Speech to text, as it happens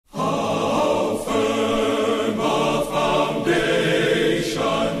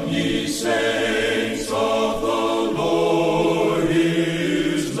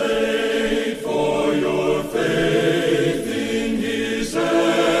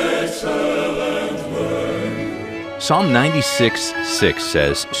Psalm 96:6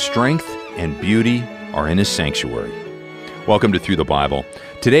 says, "Strength and beauty are in his sanctuary." Welcome to Through the Bible.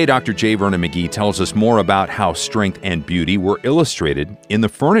 Today, Dr. J. Vernon McGee tells us more about how strength and beauty were illustrated in the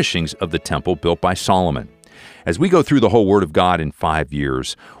furnishings of the temple built by Solomon. As we go through the whole Word of God in 5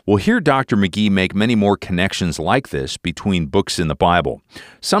 years, we'll hear Dr. McGee make many more connections like this between books in the Bible,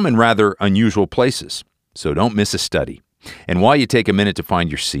 some in rather unusual places. So don't miss a study. And while you take a minute to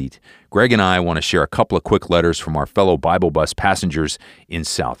find your seat, Greg and I want to share a couple of quick letters from our fellow Bible bus passengers in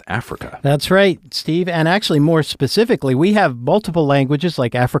South Africa. That's right, Steve. And actually, more specifically, we have multiple languages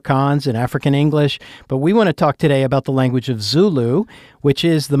like Afrikaans and African English, but we want to talk today about the language of Zulu, which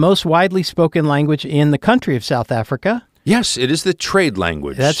is the most widely spoken language in the country of South Africa. Yes, it is the trade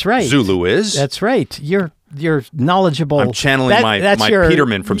language. That's right. Zulu is. That's right. You're knowledgeable. I'm channeling my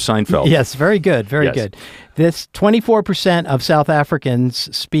Peterman from Seinfeld. Yes, very good, very good. This 24% of South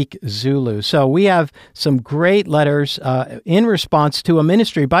Africans speak Zulu. So we have some great letters in response to a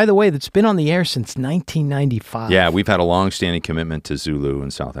ministry, by the way, that's been on the air since 1995. Yeah, we've had a long-standing commitment to Zulu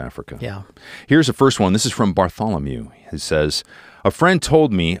in South Africa. Yeah. Here's the first one. This is from Bartholomew. He says, "A friend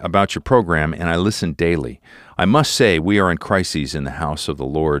told me about your program, and I listen daily. I must say we are in crises in the house of the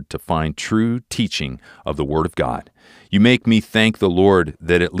Lord to find true teaching of the Word of God. You make me thank the Lord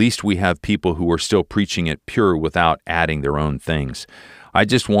that at least we have people who are still preaching it pure without adding their own things. I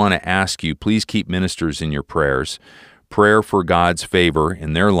just want to ask you, please keep ministers in your prayers. Prayer for God's favor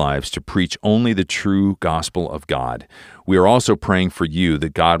in their lives to preach only the true gospel of God. We are also praying for you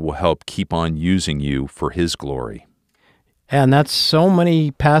that God will help keep on using you for His glory." And that's so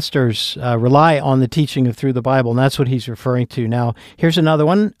many pastors rely on the teaching of Through the Bible, and that's what he's referring to. Now, here's another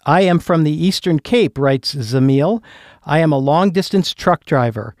one. "I am from the Eastern Cape," writes Zamil. "I am a long-distance truck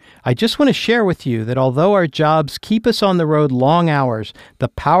driver. I just want to share with you that although our jobs keep us on the road long hours, the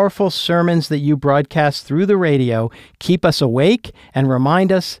powerful sermons that you broadcast through the radio keep us awake and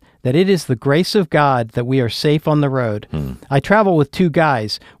remind us that it is the grace of God that we are safe on the road. I travel with 2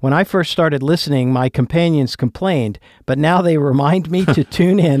 guys. When I first started listening, my companions complained, but now they remind me to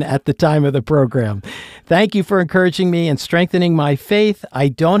tune in at the time of the program. Thank you for encouraging me and strengthening my faith. I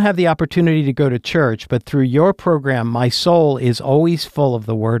don't have the opportunity to go to church, but through your program, my soul is always full of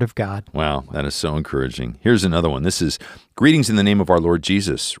the Word of God." Wow, that is so encouraging. Here's another one. This is, "Greetings in the name of our Lord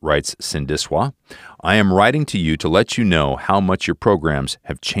Jesus," writes Sindiswa. "I am writing to you to let you know how much your programs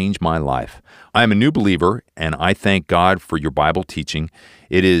have changed my life. I am a new believer, and I thank God for your Bible teaching.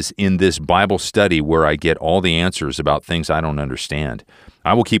 It is in this Bible study where I get all the answers about things I don't understand.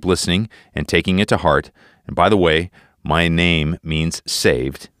 I will keep listening and taking it to heart. And by the way, my name means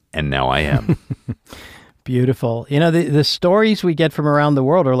saved, and now I am." Beautiful. You know, the stories we get from around the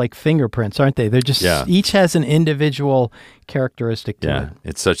world are like fingerprints, aren't they? They're just, each has an individual characteristic to it.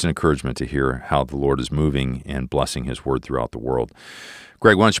 It's such an encouragement to hear how the Lord is moving and blessing His Word throughout the world.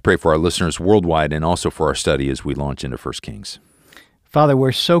 Greg, why don't you pray for our listeners worldwide and also for our study as we launch into 1 Kings? Father,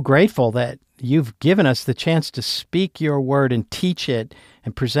 we're so grateful that you've given us the chance to speak your word and teach it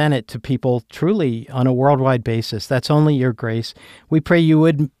and present it to people truly on a worldwide basis. That's only your grace. We pray you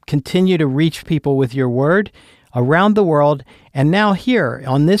would continue to reach people with your word around the world. And now here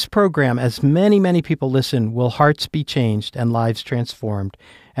on this program, as many, many people listen, will hearts be changed and lives transformed.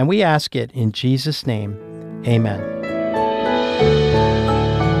 And we ask it in Jesus' name. Amen.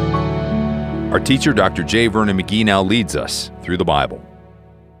 Our teacher, Dr. J. Vernon McGee, now leads us through the Bible.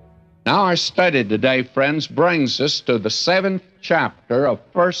 Now our study today, friends, brings us to the 7th chapter of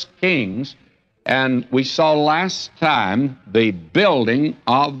 1 Kings, and we saw last time the building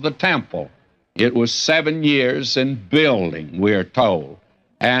of the temple. It was 7 years in building, we're told,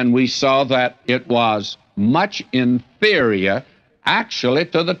 and we saw that it was much inferior actually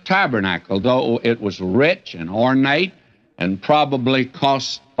to the tabernacle, though it was rich and ornate and probably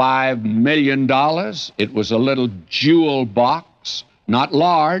cost $5 million. It was a little jewel box. Not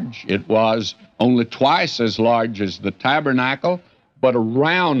large. It was only twice as large as the tabernacle, but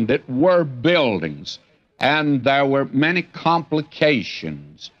around it were buildings. And there were many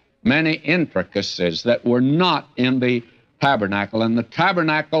complications, many intricacies that were not in the tabernacle. And the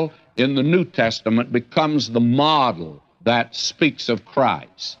tabernacle in the New Testament becomes the model that speaks of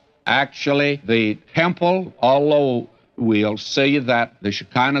Christ. Actually, the temple, although we'll see that the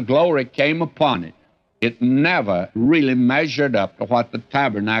Shekinah glory came upon it, it never really measured up to what the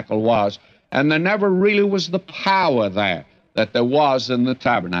tabernacle was, and there never really was the power there that there was in the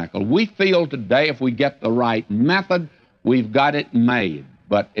tabernacle. We feel today if we get the right method, we've got it made,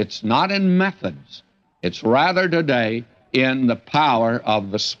 but it's not in methods. It's rather today in the power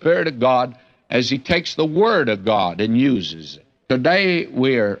of the Spirit of God as He takes the Word of God and uses it. Today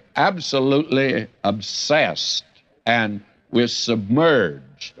we're absolutely obsessed and we're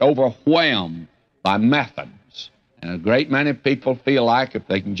submerged, overwhelmed by methods. And a great many people feel like if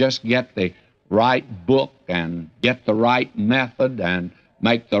they can just get the right book and get the right method and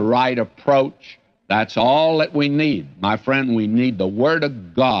make the right approach, that's all that we need. My friend, we need the Word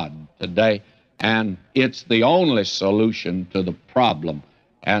of God today, and it's the only solution to the problem.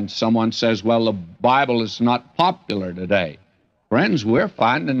 And someone says, well, the Bible is not popular today. Friends, we're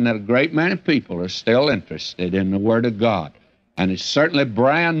finding that a great many people are still interested in the Word of God. And it's certainly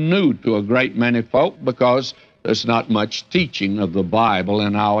brand new to a great many folk because there's not much teaching of the Bible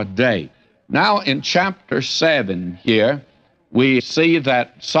in our day. Now, in chapter 7 here, we see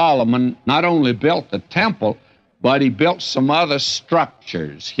that Solomon not only built the temple, but he built some other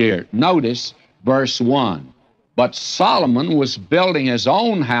structures here. Notice verse 1. But Solomon was building his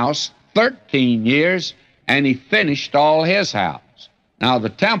own house 13 years, and he finished all his house. Now, the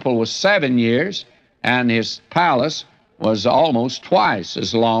temple was 7 years, and his palace was almost twice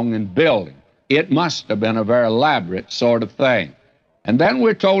as long in building. It must have been a very elaborate sort of thing. And then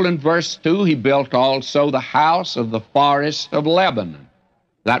we're told in verse 2, he built also the house of the forest of Lebanon.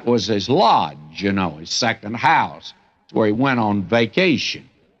 That was his lodge, his second house. It's where he went on vacation.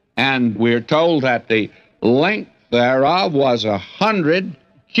 And we're told that the length thereof was 100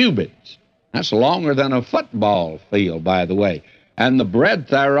 cubits. That's longer than a football field, by the way. And the breadth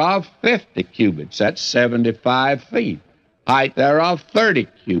thereof 50 cubits. That's 75 feet. Height thereof 30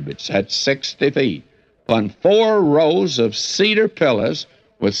 cubits. That's 60 feet. Upon 4 rows of cedar pillars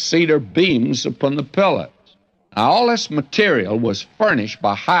with cedar beams upon the pillars. Now, all this material was furnished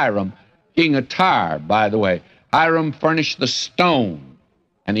by Hiram, king of Tyre, by the way. Hiram furnished the stone,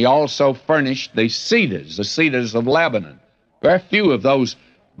 and he also furnished the cedars of Lebanon. Very few of those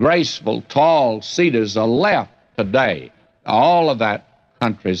graceful, tall cedars are left today. All of that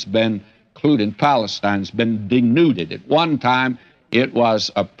country has been, including Palestine, has been denuded. At one time, it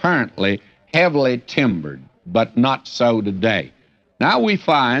was apparently heavily timbered, but not so today. Now we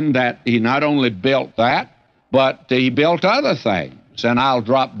find that he not only built that, but he built other things. And I'll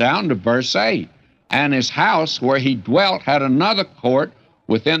drop down to verse 8. And his house where he dwelt had another court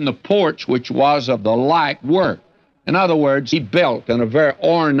within the porch, which was of the like work. In other words, he built in a very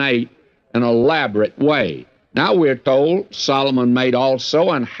ornate and elaborate way. Now we're told Solomon made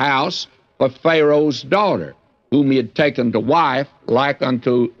also an house for Pharaoh's daughter, whom he had taken to wife, like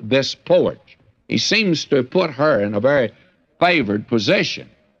unto this porch. He seems to have put her in a very favored position.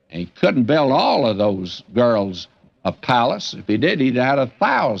 And he couldn't build all of those girls a palace. If he did, he'd have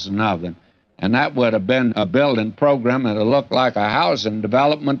 1,000 of them. And that would have been a building program that would look like a housing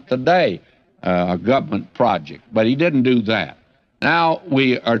development today, a government project. But he didn't do that. Now,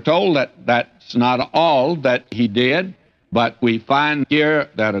 we are told that that's not all that he did, but we find here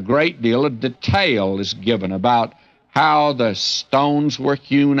that a great deal of detail is given about how the stones were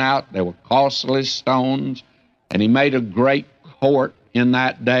hewn out. They were costly stones, and he made a great court in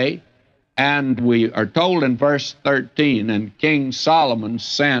that day. And we are told in verse 13, and King Solomon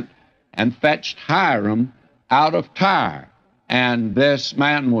sent and fetched Hiram out of Tyre. And this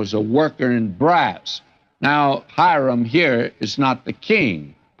man was a worker in brass. Now, Hiram here is not the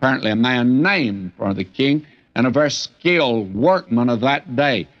king, apparently a man named for the king, and a very skilled workman of that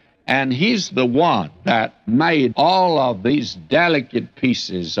day. And he's the one that made all of these delicate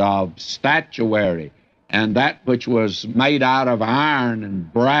pieces of statuary, and that which was made out of iron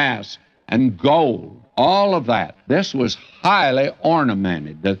and brass and gold, all of that. This was highly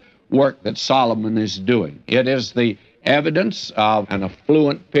ornamented, the work that Solomon is doing. It is the evidence of an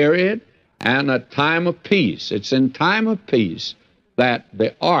affluent period and a time of peace. It's in time of peace that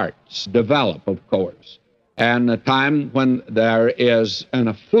the arts develop, of course, and a time when there is an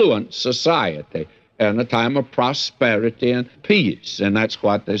affluent society and a time of prosperity and peace, and that's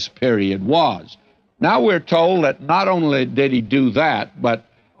what this period was. Now we're told that not only did he do that, but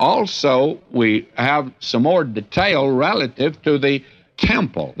also we have some more detail relative to the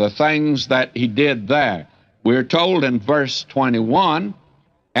temple, the things that he did there. We're told in verse 21,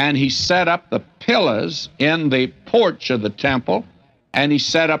 and he set up the pillars in the porch of the temple, and he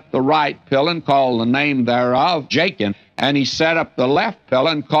set up the right pillar and called the name thereof Jachin, and he set up the left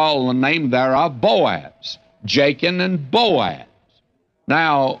pillar and called the name thereof Boaz. Jachin and Boaz.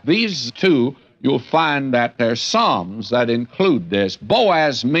 Now, these two, you'll find that there's psalms that include this.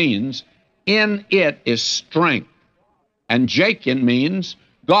 Boaz means, in it is strength. And Jachin means,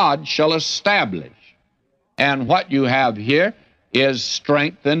 God shall establish. And what you have here is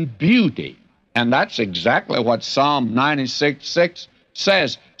strength and beauty. And that's exactly what Psalm 96:6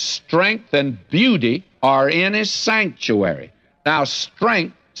 says. Strength and beauty are in his sanctuary. Now,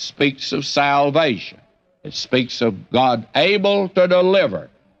 strength speaks of salvation. It speaks of God able to deliver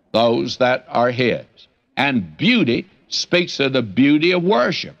those that are His. And beauty speaks of the beauty of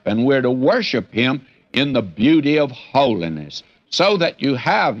worship, and we're to worship Him in the beauty of holiness. So that you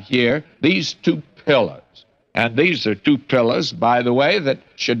have here these two pillars. And these are two pillars, by the way, that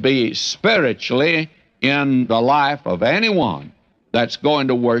should be spiritually in the life of anyone that's going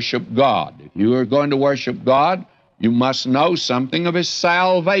to worship God. If you are going to worship God, you must know something of His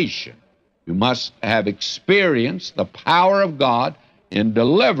salvation. You must have experienced the power of God in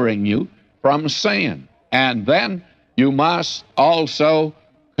delivering you from sin. And then you must also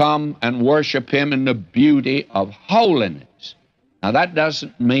come and worship Him in the beauty of holiness. Now, that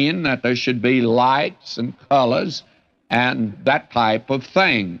doesn't mean that there should be lights and colors and that type of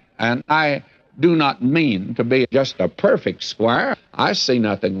thing. And I do not mean to be just a perfect square. I see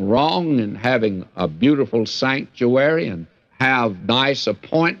nothing wrong in having a beautiful sanctuary and have nice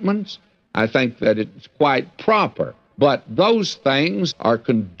appointments. I think that it's quite proper. But those things are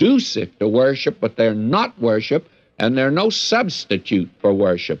conducive to worship, but they're not worship, and they're no substitute for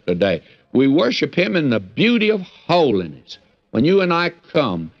worship today. We worship Him in the beauty of holiness. When you and I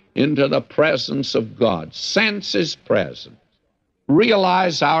come into the presence of God, sense His presence,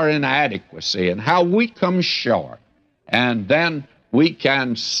 realize our inadequacy and how we come short, and then we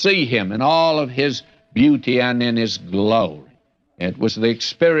can see Him in all of His beauty and in His glory. It was the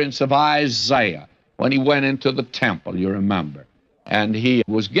experience of Isaiah when he went into the temple, you remember, and he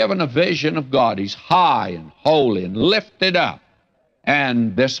was given a vision of God. He's high and holy and lifted up,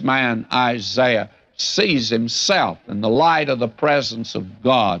 and this man, Isaiah, sees himself in the light of the presence of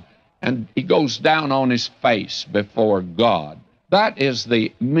God, and he goes down on his face before God. That is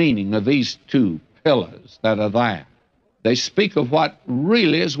the meaning of these two pillars that are there. They speak of what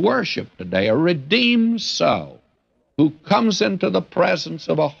really is worship today, a redeemed soul who comes into the presence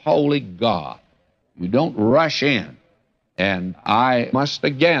of a holy God. You don't rush in. And I must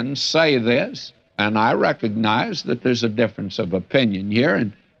again say this, and I recognize that there's a difference of opinion here,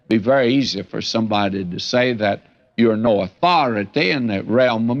 and be very easy for somebody to say that you're no authority in the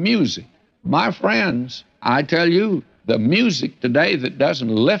realm of music. My friends, I tell you, the music today that doesn't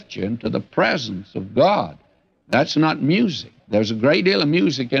lift you into the presence of God, that's not music. There's a great deal of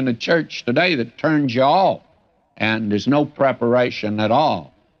music in the church today that turns you off, and there's no preparation at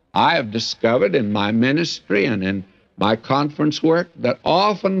all. I have discovered in my ministry and in my conference work that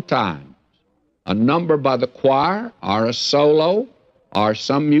oftentimes a number by the choir or a solo or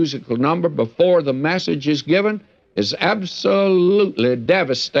some musical number before the message is given is absolutely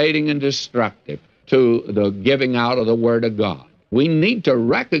devastating and destructive to the giving out of the Word of God. We need to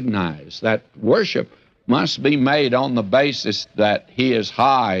recognize that worship must be made on the basis that He is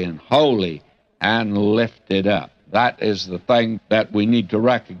high and holy and lifted up. That is the thing that we need to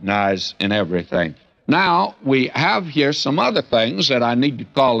recognize in everything. Now, we have here some other things that I need to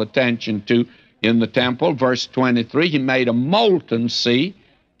call attention to in the temple. Verse 23, He made a molten sea,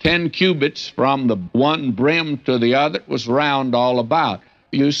 10 cubits from the one brim to the other. It was round all about.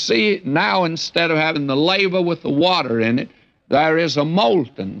 You see, now instead of having the laver with the water in it, there is a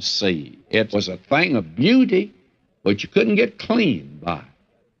molten sea. It was a thing of beauty, but you couldn't get clean by it.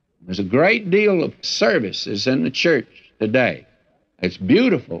 There's a great deal of services in the church today. It's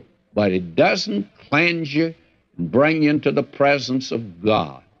beautiful, but it doesn't cleanse you and bring you into the presence of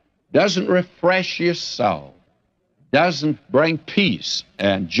God. Doesn't refresh your soul. Doesn't bring peace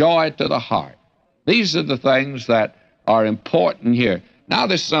and joy to the heart. These are the things that are important here. Now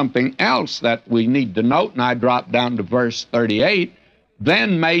there's something else that we need to note, and I drop down to verse 38.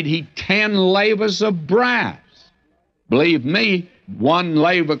 Then made He 10 lavers of brass. Believe me, one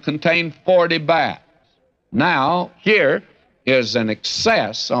laver contained 40 bats. Now, here is an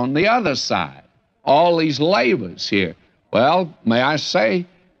excess on the other side. All these lavers here. Well, may I say,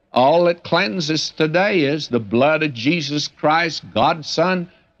 all that cleanses today is the blood of Jesus Christ, God's Son,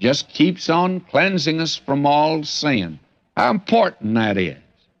 just keeps on cleansing us from all sin. How important that is.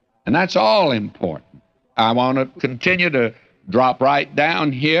 And that's all important. I want to continue to drop right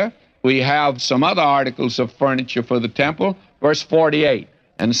down here. We have some other articles of furniture for the temple. Verse 48,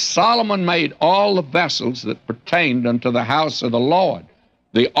 And Solomon made all the vessels that pertained unto the house of the Lord.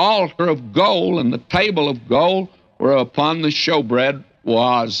 The altar of gold and the table of gold were upon the showbread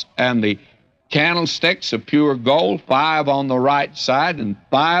was, and the candlesticks of pure gold, 5 on the right side and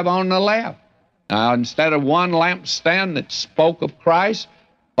 5 on the left. Now, instead of one lampstand that spoke of Christ,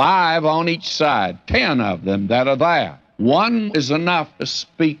 5 on each side, 10 of them that are there. One is enough to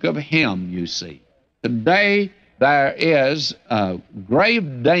speak of Him, you see. Today, there is a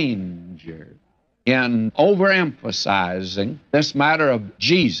grave danger in overemphasizing this matter of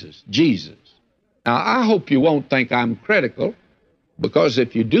Jesus. Now, I hope you won't think I'm critical, because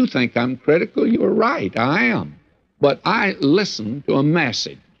if you do think I'm critical, you're right, I am. But I listened to a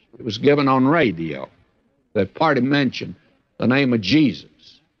message. It was given on radio. The party mentioned the name of Jesus.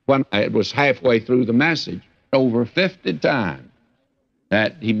 When it was halfway through the message, over 50 times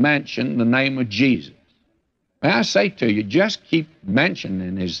that he mentioned the name of Jesus. May I say to you, just keep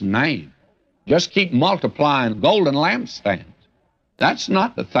mentioning his name. Just keep multiplying golden lampstands. That's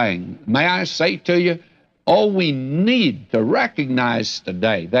not the thing. May I say to you, oh, we need to recognize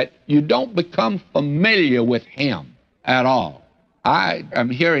today that you don't become familiar with him at all. I am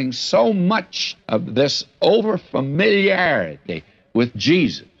hearing so much of this over-familiarity with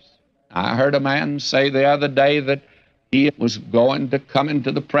Jesus. I heard a man say the other day that he was going to come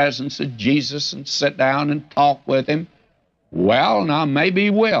into the presence of Jesus and sit down and talk with him. Well, now, maybe he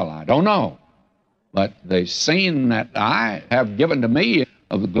will. I don't know. But the scene that I have given to me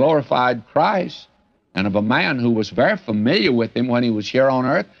of the glorified Christ and of a man who was very familiar with him when he was here on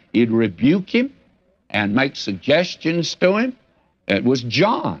earth, he'd rebuke him and make suggestions to him. It was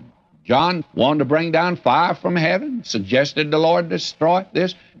John. John wanted to bring down fire from heaven, suggested the Lord destroy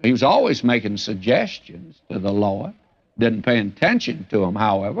this. He was always making suggestions to the Lord. Didn't pay attention to them,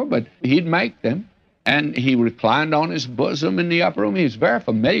 however, but he'd make them. And he reclined on his bosom in the upper room. He was very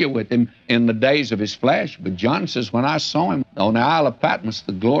familiar with him in the days of his flesh. But John says, when I saw him on the Isle of Patmos,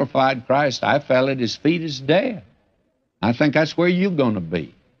 the glorified Christ, I fell at his feet as dead. I think that's where you're going to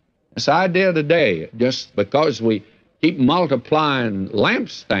be. This idea today, just because we keep multiplying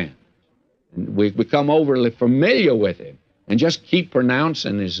lampstands, and we become overly familiar with him, and just keep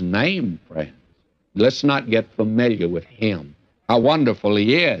pronouncing his name, friends. Let's not get familiar with him, how wonderful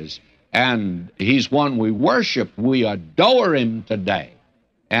he is. And he's one we worship. We adore him today.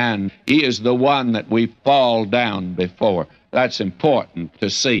 And he is the one that we fall down before. That's important to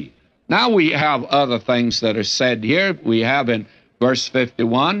see. Now we have other things that are said here. We have in verse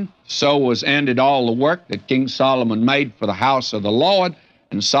 51, so was ended all the work that King Solomon made for the house of the Lord.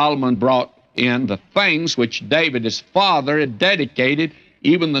 And Solomon brought in the things which David his father had dedicated,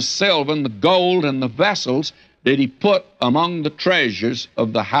 even the silver and the gold and the vessels did he put among the treasures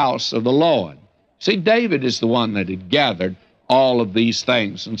of the house of the Lord. See, David is the one that had gathered all of these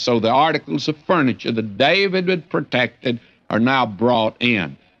things. And so the articles of furniture that David had protected are now brought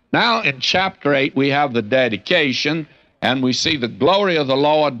in. Now in chapter 8, we have the dedication, and we see the glory of the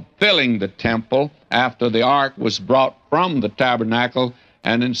Lord filling the temple after the ark was brought from the tabernacle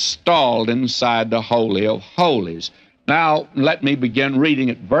and installed inside the Holy of Holies. Now let me begin reading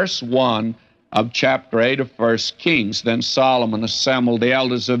at verse 1 of chapter 8 of 1 Kings. Then Solomon assembled the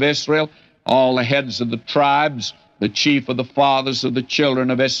elders of Israel, all the heads of the tribes, the chief of the fathers of the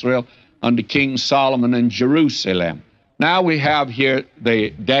children of Israel, unto King Solomon in Jerusalem. Now we have here the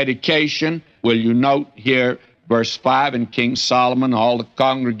dedication. Will you note here, verse 5, and King Solomon, all the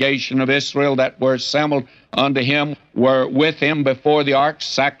congregation of Israel that were assembled unto him were with him before the ark,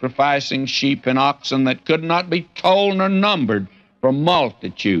 sacrificing sheep and oxen that could not be told nor numbered for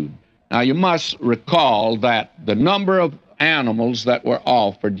multitude. Now, you must recall that the number of animals that were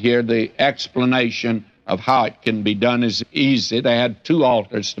offered here, the explanation of how it can be done is easy. They had 2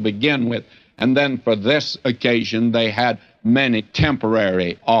 altars to begin with, and then for this occasion, they had many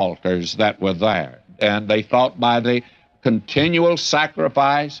temporary altars that were there. And they thought by the continual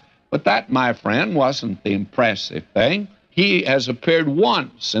sacrifice, but that, my friend, wasn't the impressive thing. He has appeared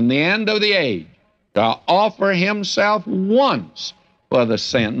once in the end of the age to offer himself once for the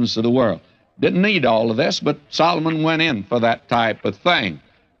sins of the world. Didn't need all of this, but Solomon went in for that type of thing.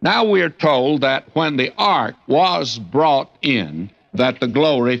 Now we are told that when the ark was brought in, that the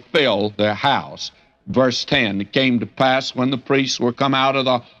glory filled their house. Verse 10, it came to pass when the priests were come out of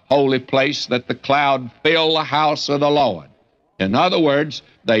the holy place that the cloud filled the house of the Lord. In other words,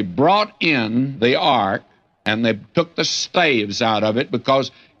 they brought in the ark and they took the staves out of it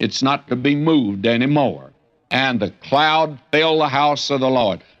because it's not to be moved anymore. And the cloud filled the house of the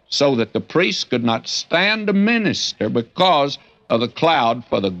Lord, so that the priests could not stand to minister because of the cloud,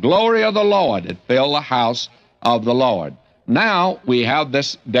 for the glory of the Lord had filled the house of the Lord. Now we have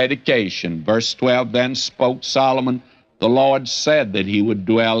this dedication. Verse 12, then spoke Solomon, the Lord said that he would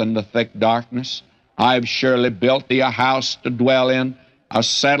dwell in the thick darkness. I have surely built thee a house to dwell in, a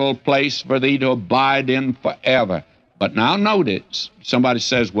settled place for thee to abide in forever. But now notice, somebody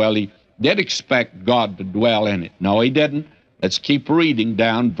says, well, he did expect God to dwell in it. No, he didn't. Let's keep reading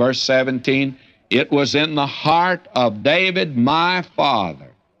down. Verse 17, it was in the heart of David my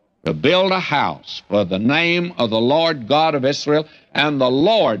father to build a house for the name of the Lord God of Israel. And the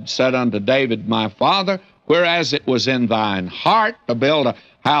Lord said unto David my father, whereas it was in thine heart to build a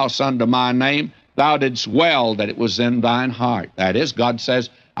house unto my name, thou didst well that it was in thine heart. That is, God says,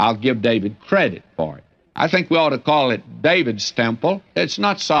 I'll give David credit for it. I think we ought to call it David's temple. It's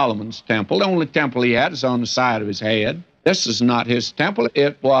not Solomon's temple. The only temple he had is on the side of his head. This is not his temple.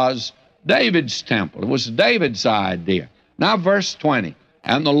 It was David's temple. It was David's idea. Now, verse 20,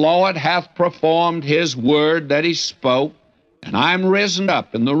 and the Lord hath performed his word that he spoke, and I am risen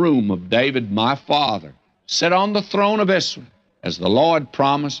up in the room of David my father, sit on the throne of Israel, as the Lord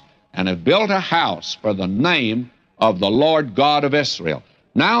promised, and have built a house for the name of the Lord God of Israel.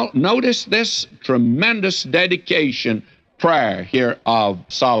 Now, notice this tremendous dedication prayer here of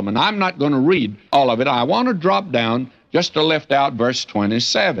Solomon. I'm not going to read all of it. I want to drop down just to lift out verse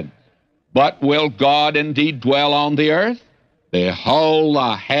 27. But will God indeed dwell on the earth? Behold,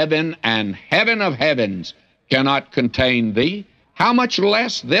 the heaven and heaven of heavens cannot contain thee. How much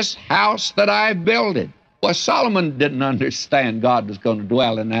less this house that I have builded? Well, Solomon didn't understand God was going to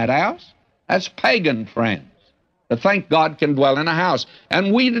dwell in that house. That's pagan, friends, to think God can dwell in a house.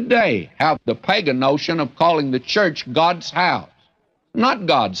 And we today have the pagan notion of calling the church God's house, not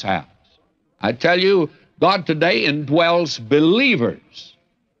God's house. I tell you, God today indwells believers,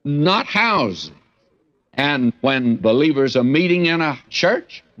 not houses. And when believers are meeting in a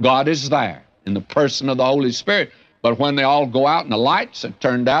church, God is there in the person of the Holy Spirit. But when they all go out and the lights are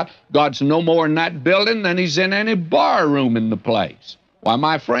turned out, God's no more in that building than he's in any bar room in the place. Why,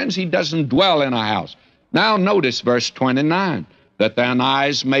 my friends, he doesn't dwell in a house. Now notice verse 29, that thine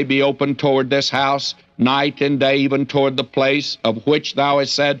eyes may be open toward this house, night and day, even toward the place of which thou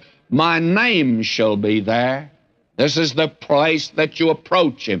hast said, my name shall be there. This is the place that you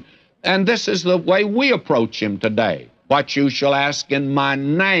approach him. And this is the way we approach him today. What you shall ask in my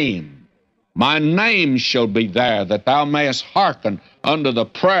name shall be there, that thou mayest hearken unto the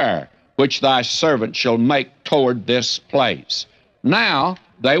prayer which thy servant shall make toward this place. Now,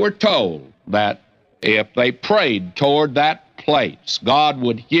 they were told that if they prayed toward that place, God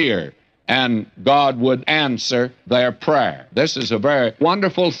would hear and God would answer their prayer. This is a very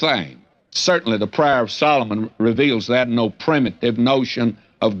wonderful thing. Certainly the prayer of Solomon reveals that no primitive notion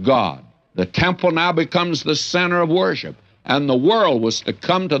of God. The temple now becomes the center of worship, and the world was to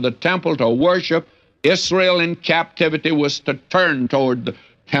come to the temple to worship. Israel in captivity was to turn toward the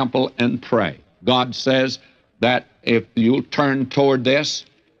temple and pray. God says that if you turn toward this,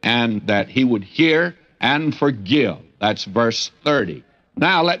 and that he would hear and forgive. That's verse 30.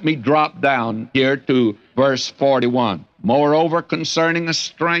 Now let me drop down here to verse 41. Moreover, concerning a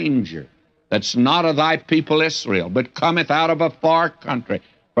stranger that's not of thy people Israel, but cometh out of a far country,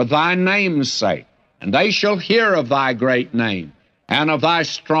 for thy name's sake, and they shall hear of thy great name, and of thy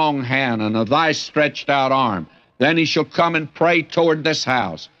strong hand, and of thy stretched out arm. Then he shall come and pray toward this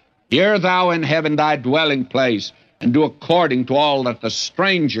house. Hear thou in heaven thy dwelling place, and do according to all that the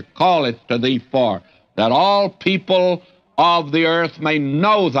stranger calleth to thee for, that all people of the earth may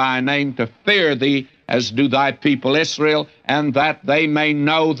know thy name, to fear thee, as do thy people Israel, and that they may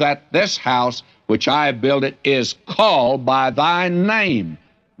know that this house which I have built it is called by thy name.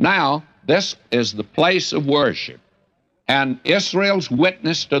 Now, this is the place of worship, and Israel's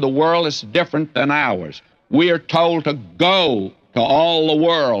witness to the world is different than ours. We are told to go to all the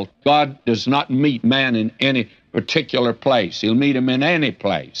world. God does not meet man in any particular place. He'll meet him in any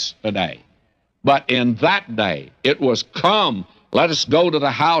place today. But in that day, it was, come, let us go to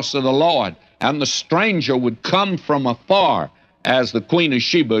the house of the Lord. And the stranger would come from afar, as the Queen of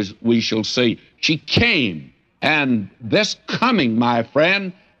Sheba, as we shall see. She came, and this coming, my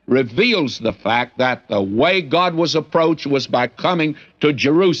friend, reveals the fact that the way God was approached was by coming to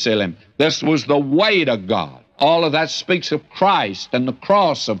Jerusalem. This was the way to God. All of that speaks of Christ and the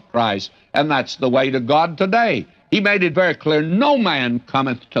cross of Christ, and that's the way to God today. He made it very clear, no man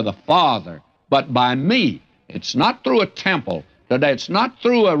cometh to the Father but by me. It's not through a temple today. It's not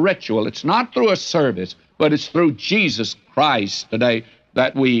through a ritual. It's not through a service, but it's through Jesus Christ today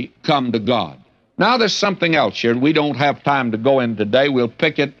that we come to God. Now there's something else here we don't have time to go in today. We'll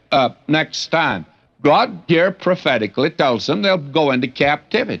pick it up next time. God here prophetically tells them they'll go into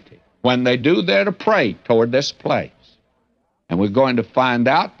captivity. When they do, they're to pray toward this place. And we're going to find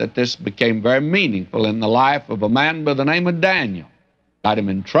out that this became very meaningful in the life of a man by the name of Daniel. Got him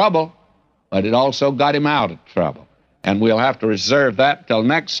in trouble, but it also got him out of trouble. And we'll have to reserve that till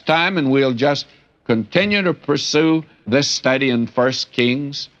next time, and we'll just continue to pursue this study in 1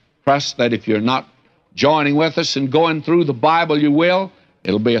 Kings. Trust that if you're not joining with us and going through the Bible, you will.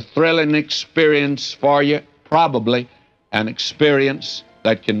 It'll be a thrilling experience for you, probably an experience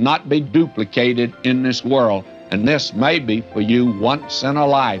that cannot be duplicated in this world. And this may be for you once in a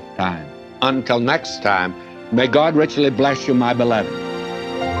lifetime. Until next time, may God richly bless you, my beloved.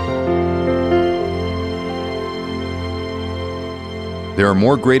 There are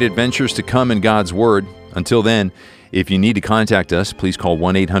more great adventures to come in God's Word. Until then, if you need to contact us, please call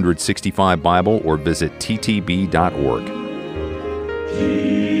 1-800-65-BIBLE or visit ttb.org.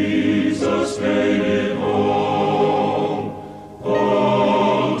 Jesus made it all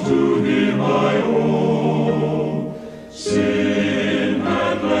to Him I owe. Sin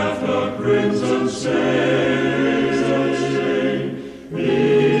had left a crimson stain,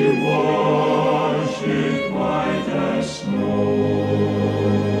 He washed it white as snow.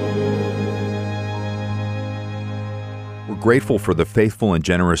 We're grateful for the faithful and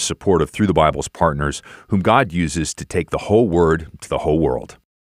generous support of Thru the Bible's partners, whom God uses to take the whole Word to the whole world.